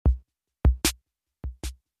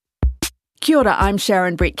Kia ora, I'm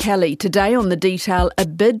Sharon Brett Kelly. Today on The Detail, a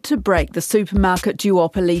bid to break the supermarket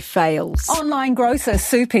duopoly fails. Online grocer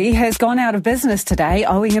Supie has gone out of business today,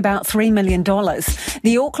 owing about $3 million.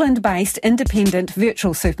 The Auckland-based independent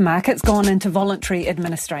virtual supermarket's gone into voluntary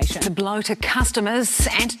administration. The blow to customers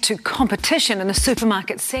and to competition in the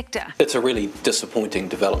supermarket sector. It's a really disappointing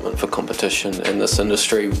development for competition in this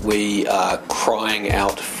industry. We are crying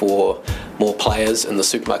out for more players in the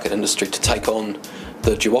supermarket industry to take on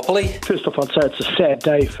the duopoly. First off, I'd say it's a sad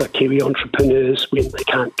day for Kiwi entrepreneurs when they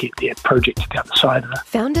can't get their project to the other side of it.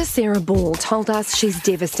 Founder Sarah Ball told us she's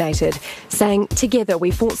devastated, saying, "Together we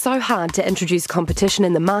fought so hard to introduce competition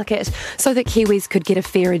in the market so that Kiwis could get a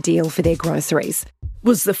fairer deal for their groceries."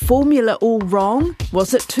 Was the formula all wrong?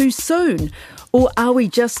 Was it too soon? Or are we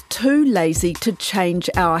just too lazy to change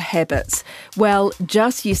our habits? Well,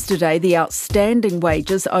 just yesterday, the outstanding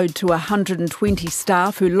wages owed to 120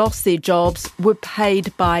 staff who lost their jobs were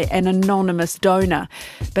paid by an anonymous donor.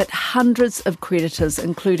 But hundreds of creditors,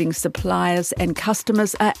 including suppliers and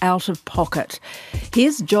customers, are out of pocket.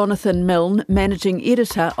 Here's Jonathan Milne, Managing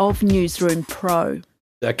Editor of Newsroom Pro.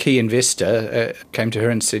 A key investor came to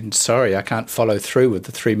her and said, "Sorry, I can't follow through with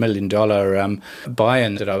the $3 million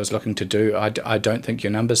buy-in that I was looking to do. I don't think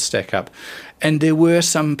your numbers stack up." And there were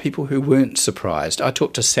some people who weren't surprised. I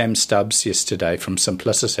talked to Sam Stubbs yesterday from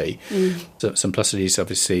Simplicity. So Simplicity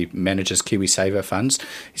obviously manages KiwiSaver funds.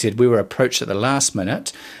 He said, "We were approached at the last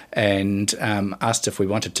minute and asked if we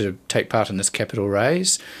wanted to take part in this capital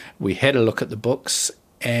raise. We had a look at the books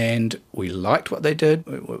and we liked what they did.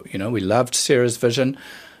 We loved Sarah's vision,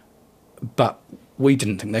 but we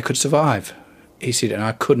didn't think they could survive." He said, "And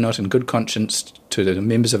I could not, in good conscience, to the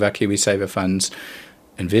members of our KiwiSaver funds,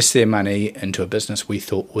 invest their money into a business we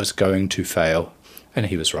thought was going to fail." And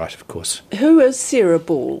he was right, of course. Who is Sarah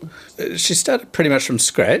Ball? She started pretty much from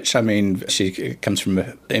scratch. I mean, she comes from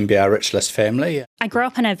an MBR rich list family. I grew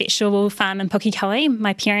up on a vegetable farm in Pukekohe.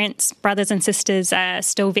 My parents, brothers and sisters are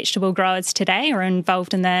still vegetable growers today or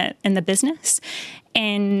involved in the business.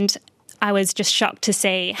 And I was just shocked to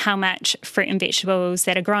see how much fruit and vegetables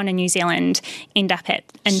that are grown in New Zealand end up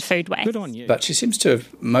in food waste. Good on you. But she seems to have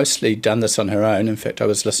mostly done this on her own. In fact, I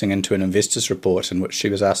was listening into an investor's report in which she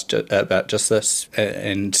was asked about just this,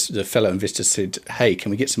 and the fellow investor said, "Hey,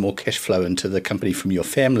 can we get some more cash flow into the company from your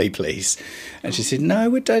family, please?" And she said, "No,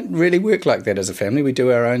 we don't really work like that as a family. We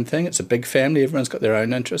do our own thing. It's a big family. Everyone's got their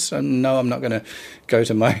own interests. No, I'm not going to go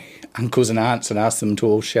to my uncles and aunts and ask them to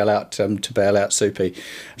all shell out to bail out Supie."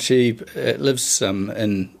 She lives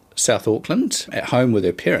in South Auckland, at home with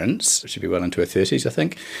her parents. She'd be well into her 30s, I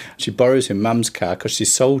think. She borrows her mum's car because she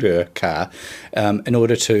sold her car in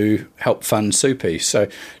order to help fund Supie. So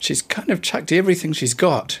she's kind of chucked everything she's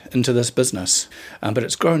got into this business. But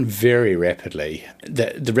it's grown very rapidly.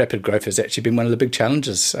 The rapid growth has actually been one of the big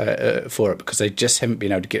challenges for it, because they just haven't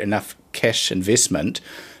been able to get enough cash investment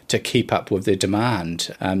to keep up with their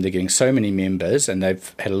demand. They're getting so many members, and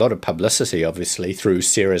they've had a lot of publicity, obviously, through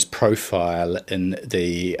Sarah's profile in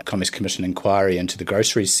the Commerce Commission inquiry into the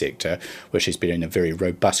groceries sector, where she's been a very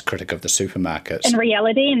robust critic of the supermarkets. In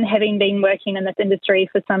reality, and having been working in this industry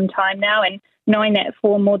for some time now, and knowing that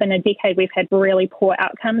for more than a decade we've had really poor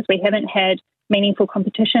outcomes, we haven't had meaningful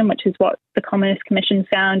competition, which is what the Commerce Commission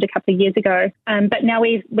found a couple of years ago. But now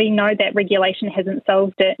we know that regulation hasn't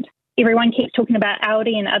solved it. Everyone keeps talking about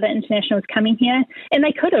Aldi and other internationals coming here, and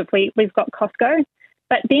they could have. We've got Costco,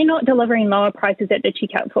 but they're not delivering lower prices at the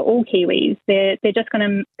checkout for all Kiwis. They're just going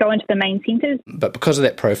to go into the main centres. But because of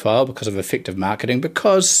that profile, because of effective marketing,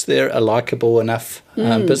 because they're a likeable enough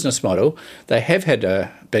business model, they have had a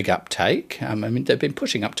big uptake. They've been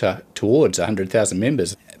pushing up towards 100,000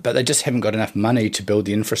 members, but they just haven't got enough money to build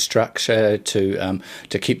the infrastructure, to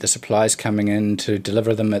keep the supplies coming in, to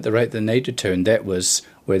deliver them at the rate they needed to, and that was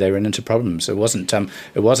where they ran into problems. It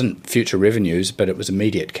wasn't future revenues, but it was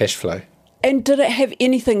immediate cash flow. And did it have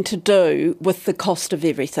anything to do with the cost of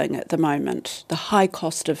everything at the moment? The high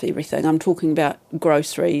cost of everything? I'm talking about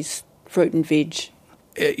groceries, fruit and veg.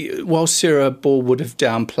 While Sarah Ball would have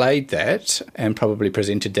downplayed that and probably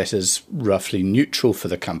presented that as roughly neutral for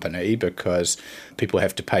the company because people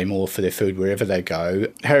have to pay more for their food wherever they go.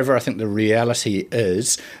 However, I think the reality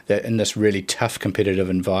is that in this really tough competitive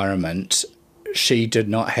environment, she did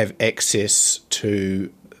not have access to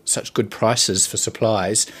such good prices for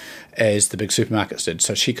supplies as the big supermarkets did.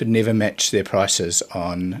 So she could never match their prices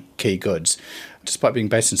on key goods. Despite being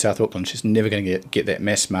based in South Auckland, she's never going to get that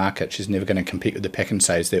mass market. She's never going to compete with the pack and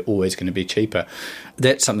saves. They're always going to be cheaper.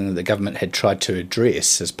 That's something that the government had tried to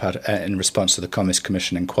address as part in response to the Commerce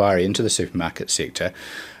Commission inquiry into the supermarket sector.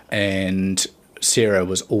 And Sarah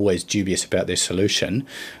was always dubious about their solution.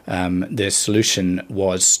 Their solution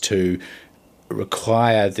was to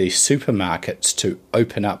require the supermarkets to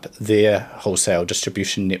open up their wholesale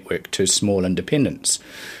distribution network to small independents.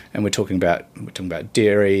 And we're talking about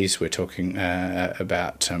dairies, we're talking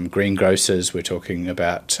about greengrocers, we're talking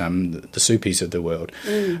about the Supies of the world.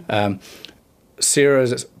 Sarah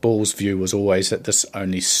Ball's view was always that this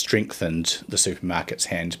only strengthened the supermarkets'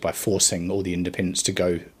 hand by forcing all the independents to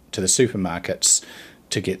go to the supermarkets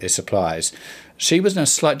to get their supplies. She was in a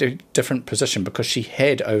slightly different position because she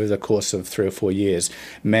had, over the course of 3 or 4 years,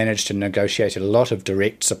 managed to negotiate a lot of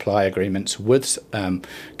direct supply agreements with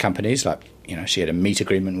companies like, she had a meat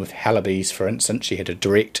agreement with Hallaby's, for instance. She had a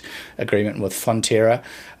direct agreement with Fonterra.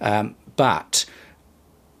 But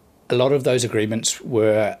a lot of those agreements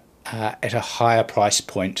were at a higher price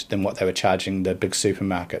point than what they were charging the big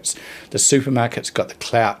supermarkets. The supermarkets got the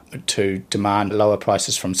clout to demand lower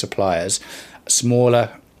prices from suppliers. A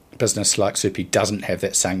smaller business like Supie doesn't have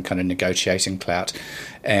that same kind of negotiating clout.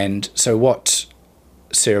 And so what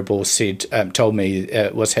Sarah Ball told me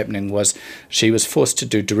was happening was she was forced to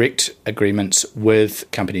do direct agreements with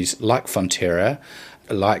companies like Fonterra,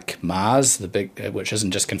 like Mars, the big, which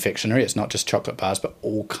isn't just confectionery, it's not just chocolate bars, but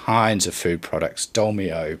all kinds of food products,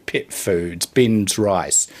 Dolmio, Pet Foods, Ben's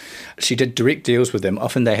Rice. She did direct deals with them.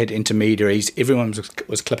 Often they had intermediaries. Everyone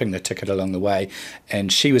was clipping the ticket along the way,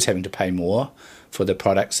 and she was having to pay more for the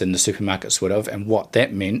products than the supermarkets would have. And what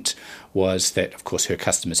that meant was that, of course, her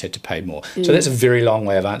customers had to pay more. So that's a very long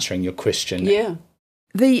way of answering your question. Yeah.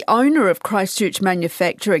 The owner of Christchurch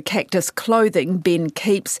manufacturer Cactus Clothing, Ben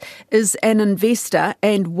Keeps, is an investor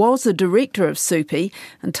and was a director of Supie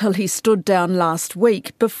until he stood down last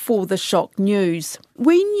week before the shock news.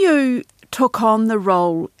 When you took on the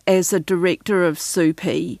role as a director of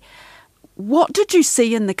Supie, what did you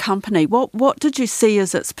see in the company? What did you see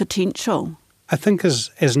as its potential? I think as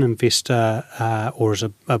an investor or as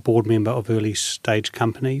a board member of early stage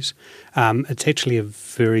companies, it's actually a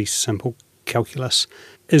very simple calculus.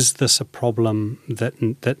 Is this a problem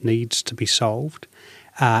that needs to be solved?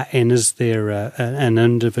 And is there an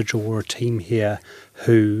individual or a team here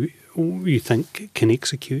who you think can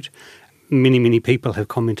execute? Many people have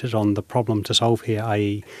commented on the problem to solve here,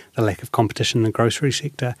 i.e. the lack of competition in the grocery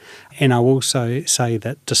sector. And I will also say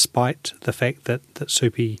that despite the fact that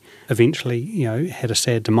Supie eventually had a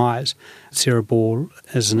sad demise, Sarah Ball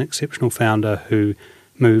is an exceptional founder who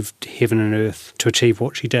moved heaven and earth to achieve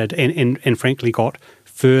what she did and frankly got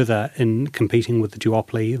further in competing with the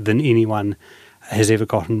duopoly than anyone has ever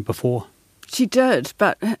gotten before. She did,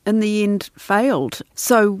 but in the end failed.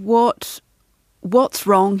 So what's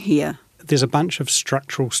wrong here? There's a bunch of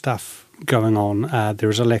structural stuff going on.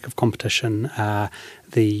 There is a lack of competition.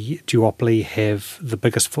 The duopoly have the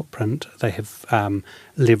biggest footprint. They have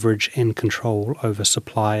leverage and control over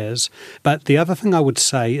suppliers. But the other thing I would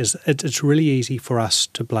say is it's really easy for us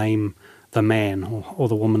to blame the man or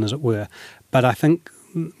the woman, as it were. But I think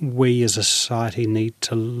we as a society need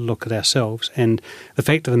to look at ourselves. And the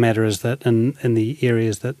fact of the matter is that in the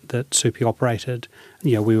areas that Supie operated,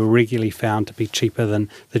 we were regularly found to be cheaper than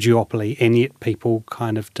the duopoly, and yet people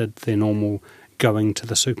kind of did their normal going to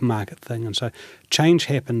the supermarket thing. And so change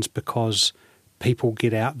happens because people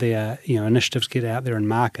get out there, initiatives get out there and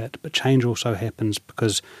market, but change also happens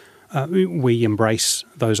because we embrace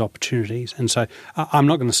those opportunities. And so I'm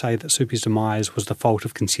not going to say that Supie's demise was the fault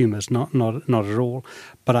of consumers, not at all.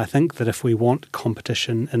 But I think that if we want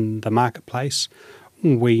competition in the marketplace,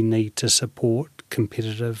 we need to support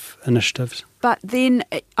competitive initiatives. But then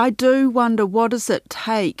I do wonder, what does it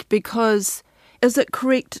take? Because is it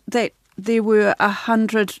correct that there were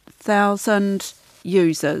 100,000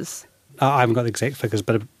 users? I haven't got the exact figures,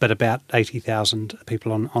 but about 80,000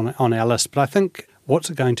 people on our list. But I think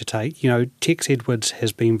what's it going to take? Tex Edwards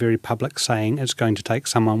has been very public saying it's going to take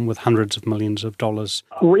someone with hundreds of millions of dollars.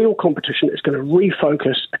 Real competition is going to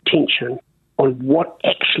refocus attention on what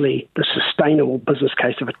actually the sustainable business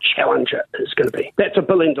case of a challenger is going to be. That's $1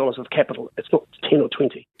 billion of capital. It's not 10 or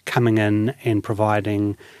 20. Coming in and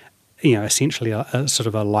providing, essentially a sort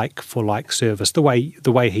of a like-for-like service, the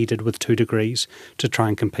way he did with 2 Degrees to try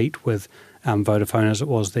and compete with Vodafone as it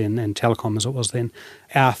was then and Telecom as it was then.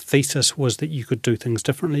 Our thesis was that you could do things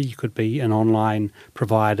differently. You could be an online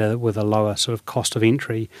provider with a lower sort of cost of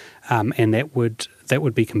entry, and that would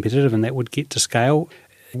be competitive and that would get to scale.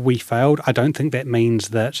 We failed. I don't think that means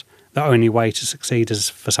that the only way to succeed is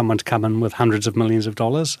for someone to come in with hundreds of millions of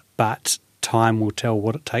dollars, but time will tell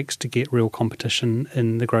what it takes to get real competition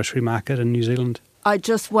in the grocery market in New Zealand. I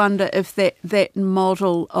just wonder if that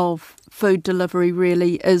model of food delivery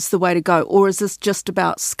really is the way to go, or is this just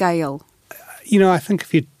about scale? I think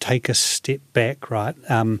if you take a step back, right,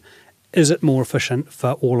 Is it more efficient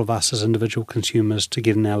for all of us as individual consumers to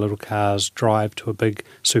get in our little cars, drive to a big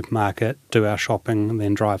supermarket, do our shopping and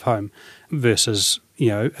then drive home versus,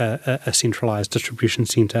 a centralised distribution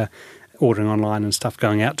centre ordering online and stuff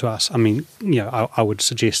going out to us? I mean, I would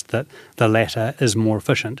suggest that the latter is more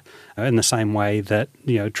efficient in the same way that,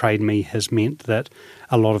 Trade Me has meant that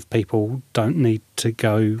a lot of people don't need to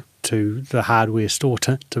go to the hardware store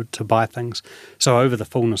to buy things. So over the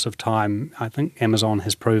fullness of time, I think Amazon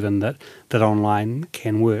has proven that online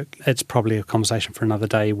can work. It's probably a conversation for another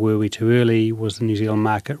day. Were we too early? Was the New Zealand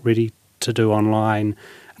market ready to do online?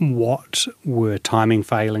 What were timing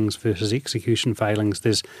failings versus execution failings?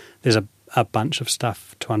 There's a bunch of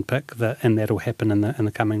stuff to unpick, and that'll happen in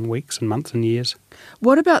the coming weeks and months and years.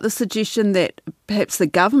 What about the suggestion that perhaps the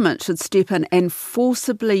government should step in and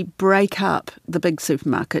forcibly break up the big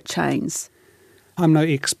supermarket chains? I'm no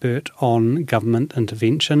expert on government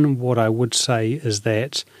intervention. What I would say is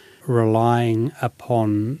that relying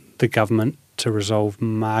upon the government to resolve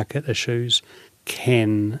market issues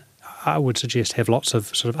can, I would suggest, have lots of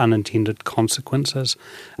sort of unintended consequences.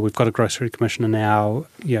 We've got a grocery commissioner now.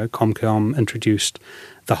 Comcom introduced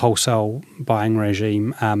the wholesale buying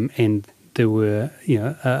regime, and there were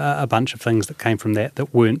a bunch of things that came from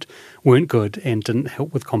that weren't good and didn't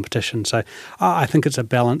help with competition. So I think it's a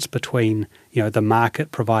balance between the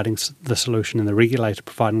market providing the solution and the regulator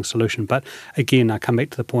providing the solution. But again, I come back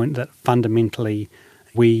to the point that fundamentally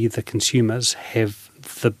we, the consumers, have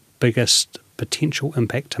the biggest potential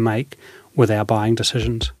impact to make with our buying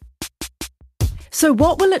decisions. So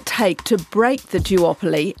what will it take to break the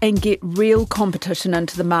duopoly and get real competition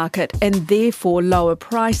into the market and therefore lower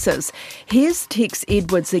prices? Here's Tex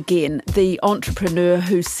Edwards again, the entrepreneur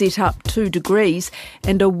who set up 2 Degrees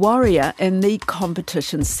and a warrior in the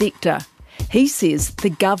competition sector. He says the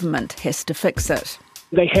government has to fix it.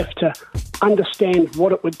 They have to understand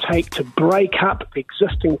what it would take to break up the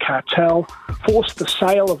existing cartel, force the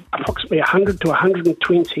sale of approximately 100 to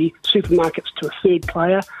 120 supermarkets to a third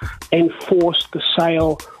player, and force the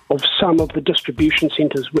sale of some of the distribution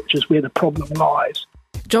centres, which is where the problem lies.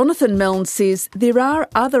 Jonathan Milne says there are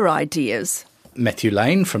other ideas. Matthew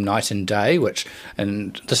Lane from Night and Day,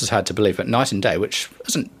 and this is hard to believe, but Night and Day, which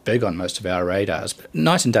isn't big on most of our radars, but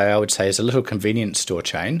Night and Day, I would say, is a little convenience store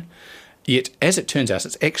chain. Yet, as it turns out,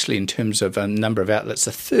 it's actually, in terms of a number of outlets,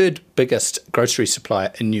 the 3rd biggest grocery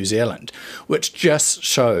supplier in New Zealand, which just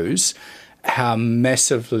shows how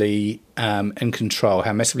massively in control,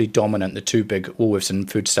 how massively dominant the 2 big Woolworths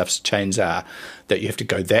and foodstuffs chains are, that you have to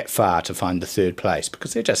go that far to find the 3rd place,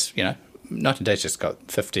 because they're just, Night and Day's just got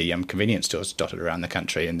 50 convenience stores dotted around the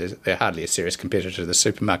country, and they're hardly a serious competitor to the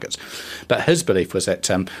supermarkets. But his belief was that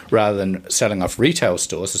rather than selling off retail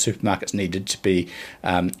stores, the supermarkets needed to be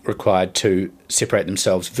required to separate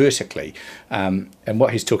themselves vertically. And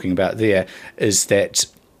what he's talking about there is that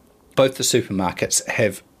both the supermarkets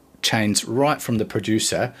have chains right from the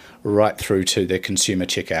producer right through to the consumer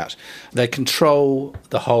checkout. They control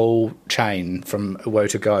the whole chain from woe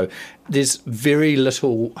to go. There's very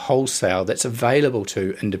little wholesale that's available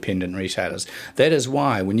to independent retailers. That is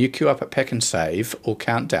why when you queue up at Pack and Save or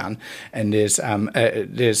Countdown and there's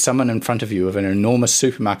someone in front of you with an enormous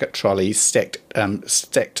supermarket trolley stacked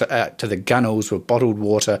to the gunnels with bottled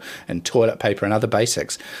water and toilet paper and other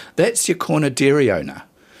basics, that's your corner dairy owner,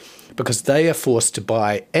 because they are forced to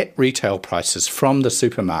buy at retail prices from the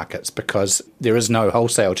supermarkets because there is no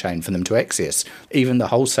wholesale chain for them to access. Even the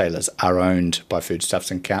wholesalers are owned by Foodstuffs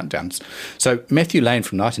and Countdowns. So Matthew Lane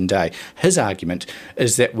from Night and Day, his argument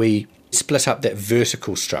is that we split up that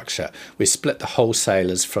vertical structure. We split the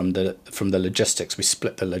wholesalers from the logistics. We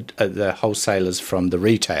split the wholesalers from the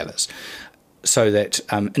retailers, so that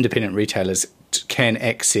independent retailers can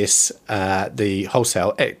access the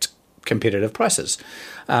wholesale at competitive prices.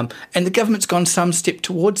 And the government's gone some step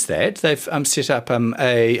towards that. They've set up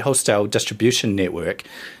a wholesale distribution network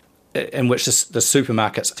in which the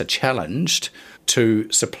supermarkets are challenged to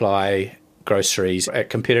supply groceries at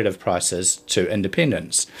competitive prices to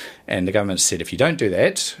independents. And the government said, if you don't do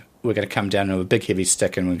that, we're going to come down with a big heavy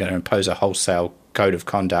stick and we're going to impose a wholesale code of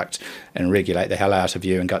conduct and regulate the hell out of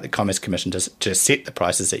you, and got the Commerce Commission to set the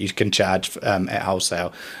prices that you can charge at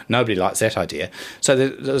wholesale. Nobody likes that idea. So the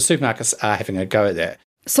supermarkets are having a go at that.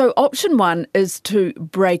 So option 1 is to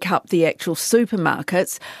break up the actual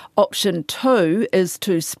supermarkets. Option 2 is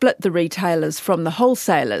to split the retailers from the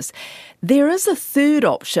wholesalers. There is a third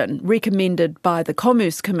option recommended by the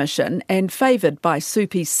Commerce Commission and favoured by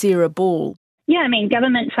Supie's Sarah Ball. Yeah, I mean,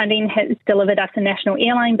 government funding has delivered us a national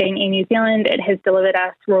airline, being Air New Zealand. It has delivered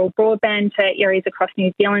us rural broadband to areas across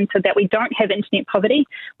New Zealand so that we don't have internet poverty.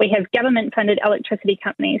 We have government-funded electricity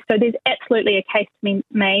companies. So there's absolutely a case to be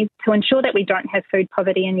made to ensure that we don't have food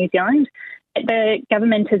poverty in New Zealand. The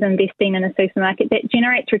government is investing in a supermarket that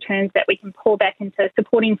generates returns that we can pour back into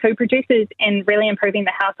supporting food producers and really improving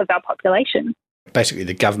the health of our population. Basically,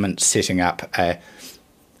 the government's setting up a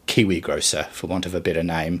Kiwi grocer, for want of a better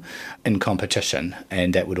name, in competition,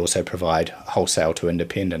 and that would also provide wholesale to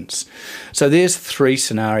independents. So there's 3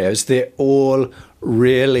 scenarios. They're all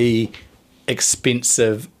really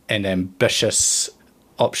expensive and ambitious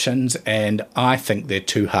options, and I think they're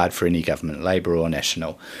too hard for any government, Labour or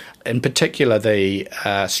National. In particular, the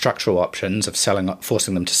structural options of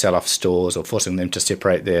forcing them to sell off stores or forcing them to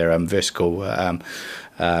separate their vertical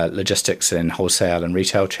logistics and wholesale and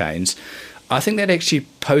retail chains, I think that actually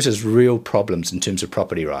poses real problems in terms of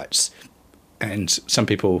property rights. And some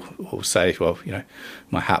people will say, well,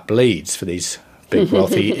 my heart bleeds for these big,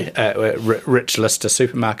 wealthy, rich Lister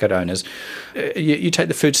supermarket owners. You take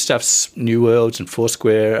the Foodstuffs, New Worlds and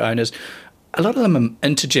Foursquare owners, a lot of them are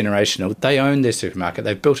intergenerational. They own their supermarket.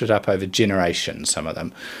 They've built it up over generations, some of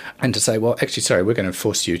them. And to say, well, actually, sorry, we're going to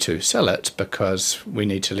force you to sell it because we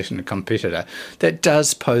need to let in a competitor, that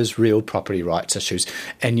does pose real property rights issues.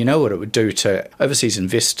 And you know what it would do to overseas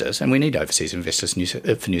investors, and we need overseas investors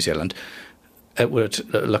for New Zealand, it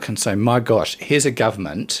would look and say, my gosh, here's a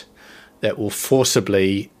government that will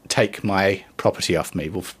forcibly take my property off me,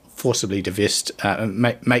 will forcibly divest,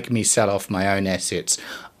 make me sell off my own assets.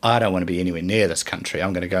 I don't want to be anywhere near this country.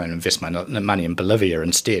 I'm going to go and invest my money in Bolivia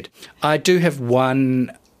instead. I do have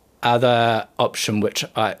one other option which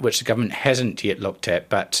the government hasn't yet looked at,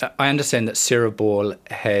 but I understand that Sarah Ball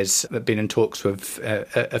has been in talks with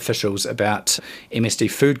officials about MSD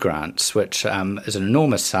food grants, which is an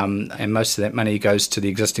enormous sum, and most of that money goes to the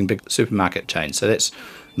existing big supermarket chain. So that's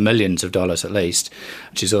millions of dollars at least.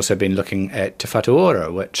 She's also been looking at Te Whatu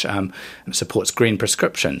Ora, which supports green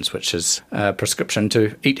prescriptions, which is a prescription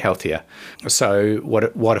to eat healthier. So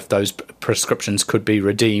what if those prescriptions could be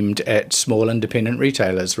redeemed at small independent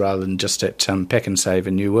retailers rather than just at Pack and Save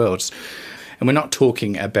and New Worlds? And we're not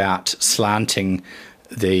talking about slanting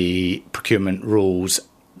the procurement rules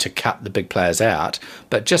to cut the big players out,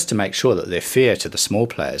 but just to make sure that they're fair to the small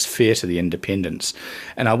players, fair to the independents.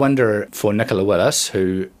 And I wonder, for Nicola Willis,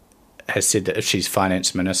 who has said that if she's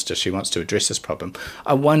finance minister, she wants to address this problem,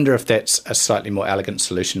 I wonder if that's a slightly more elegant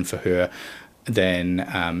solution for her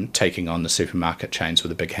than taking on the supermarket chains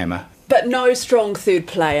with a big hammer. But no strong third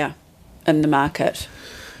player in the market.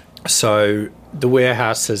 So the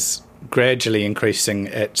warehouse is gradually increasing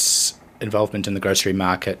its involvement in the grocery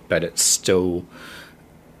market, but it's still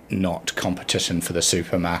not competition for the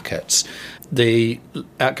supermarkets. The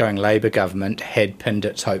outgoing Labour government had pinned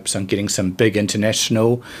its hopes on getting some big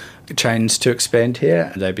international chains to expand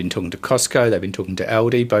here. They've been talking to Costco, they've been talking to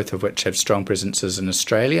Aldi, both of which have strong presences in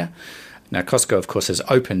Australia. Now, Costco, of course, has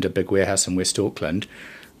opened a big warehouse in West Auckland,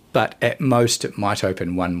 but at most it might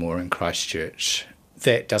open one more in Christchurch.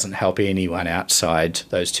 That doesn't help anyone outside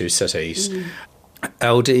those two cities.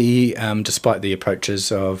 Aldi, despite the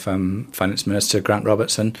approaches of Finance Minister Grant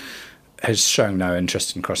Robertson, has shown no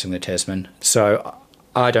interest in crossing the Tasman. So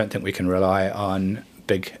I don't think we can rely on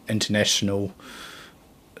big international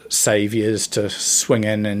saviours to swing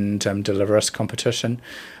in and deliver us competition.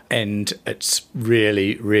 And it's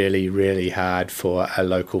really, really, really hard for a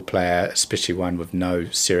local player, especially one with no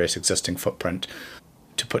serious existing footprint,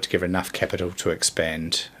 to put together enough capital to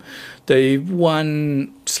expand. The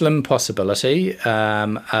one slim possibility are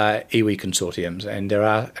iwi consortiums, and there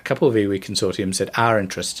are a couple of iwi consortiums that are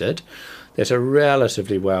interested, that are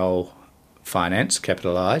relatively well financed,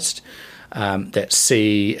 capitalised, that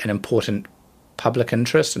see an important public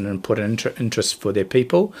interest and an important interest for their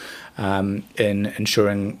people in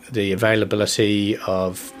ensuring the availability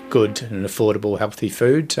of good and affordable, healthy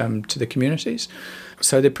food to the communities.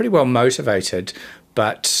 So they're pretty well motivated,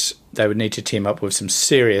 but they would need to team up with some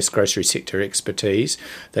serious grocery sector expertise.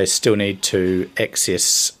 They still need to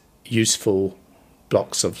access useful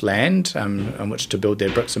blocks of land on which to build their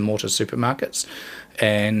bricks and mortar supermarkets.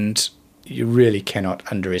 And you really cannot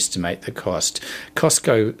underestimate the cost.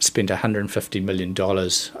 Costco spent $150 million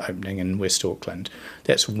opening in West Auckland.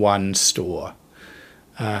 That's one store.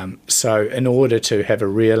 So in order to have a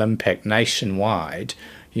real impact nationwide,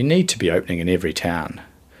 you need to be opening in every town.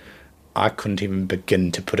 I couldn't even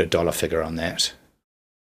begin to put a dollar figure on that.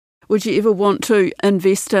 Would you ever want to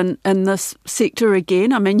invest in this sector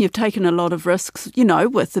again? I mean, you've taken a lot of risks,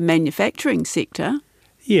 with the manufacturing sector.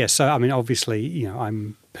 Yeah, so, I mean, obviously,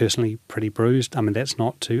 I'm personally pretty bruised. I mean, that's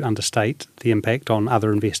not to understate the impact on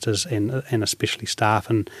other investors and especially staff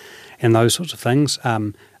and those sorts of things.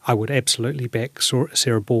 I would absolutely back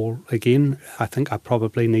Sarah Ball again. I think I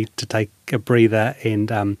probably need to take a breather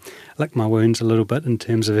and lick my wounds a little bit in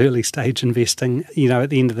terms of early stage investing. You know, at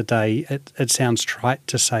the end of the day, it sounds trite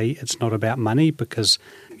to say it's not about money because,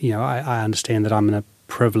 you know, I understand that I'm in a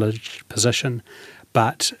privileged position.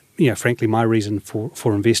 But, you know, frankly, my reason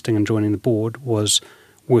for investing and joining the board was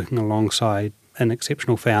working alongside an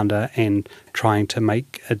exceptional founder and trying to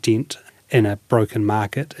make a dent in a broken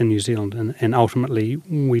market in New Zealand, and ultimately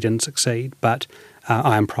we didn't succeed, but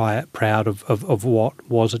I am proud of what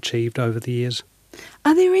was achieved over the years.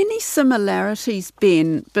 Are there any similarities,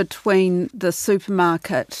 Ben, between the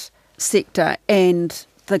supermarket sector and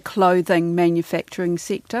the clothing manufacturing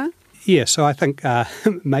sector? Yeah, so I think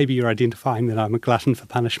maybe you're identifying that I'm a glutton for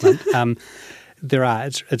punishment. There are.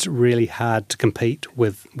 It's really hard to compete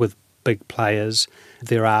with big players.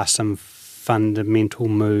 There are some fundamental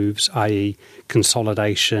moves, i.e.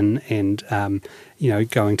 consolidation and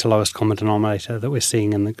going to lowest common denominator that we're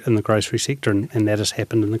seeing in the grocery sector, and that has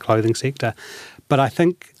happened in the clothing sector. But I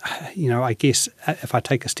think, I guess if I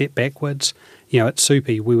take a step backwards, at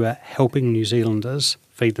Supie we were helping New Zealanders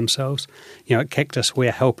feed themselves. At Cactus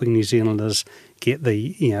we're helping New Zealanders get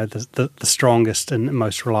the strongest and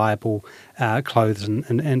most reliable clothes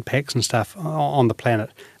and packs and stuff on the planet.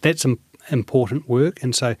 That's important work,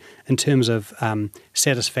 and so in terms of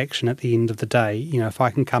satisfaction at the end of the day, if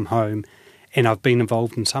I can come home and I've been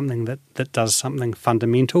involved in something that does something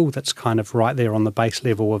fundamental that's kind of right there on the base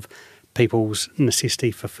level of people's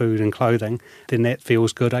necessity for food and clothing, then that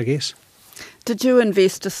feels good, I guess. Did you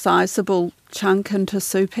invest a sizable chunk into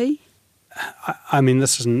Supie? I mean,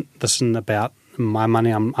 this isn't about my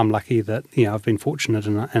money. I'm lucky that I've been fortunate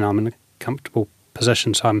and I'm in a comfortable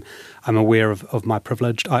position, so I'm aware of my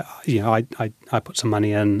privilege. I put some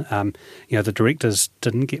money in. The directors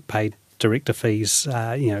didn't get paid director fees,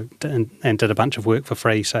 and did a bunch of work for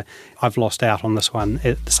free. So I've lost out on this one,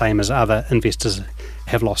 the same as other investors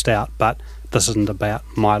have lost out. But this isn't about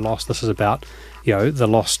my loss. This is about the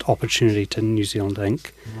lost opportunity to New Zealand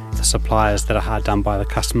Inc., the suppliers that are hard done by, the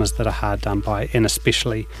customers that are hard done by, and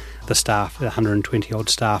especially the staff, the 120 odd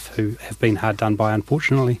staff who have been hard done by,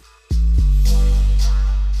 unfortunately.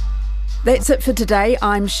 That's it for today.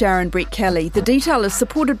 I'm Sharon Brett Kelly. The Detail is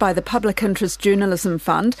supported by the Public Interest Journalism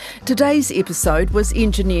Fund. Today's episode was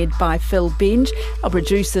engineered by Phil Benge. Our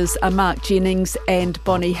producers are Mark Jennings and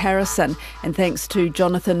Bonnie Harrison. And thanks to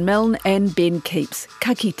Jonathan Milne and Ben Keeps.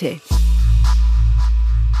 Ka kite.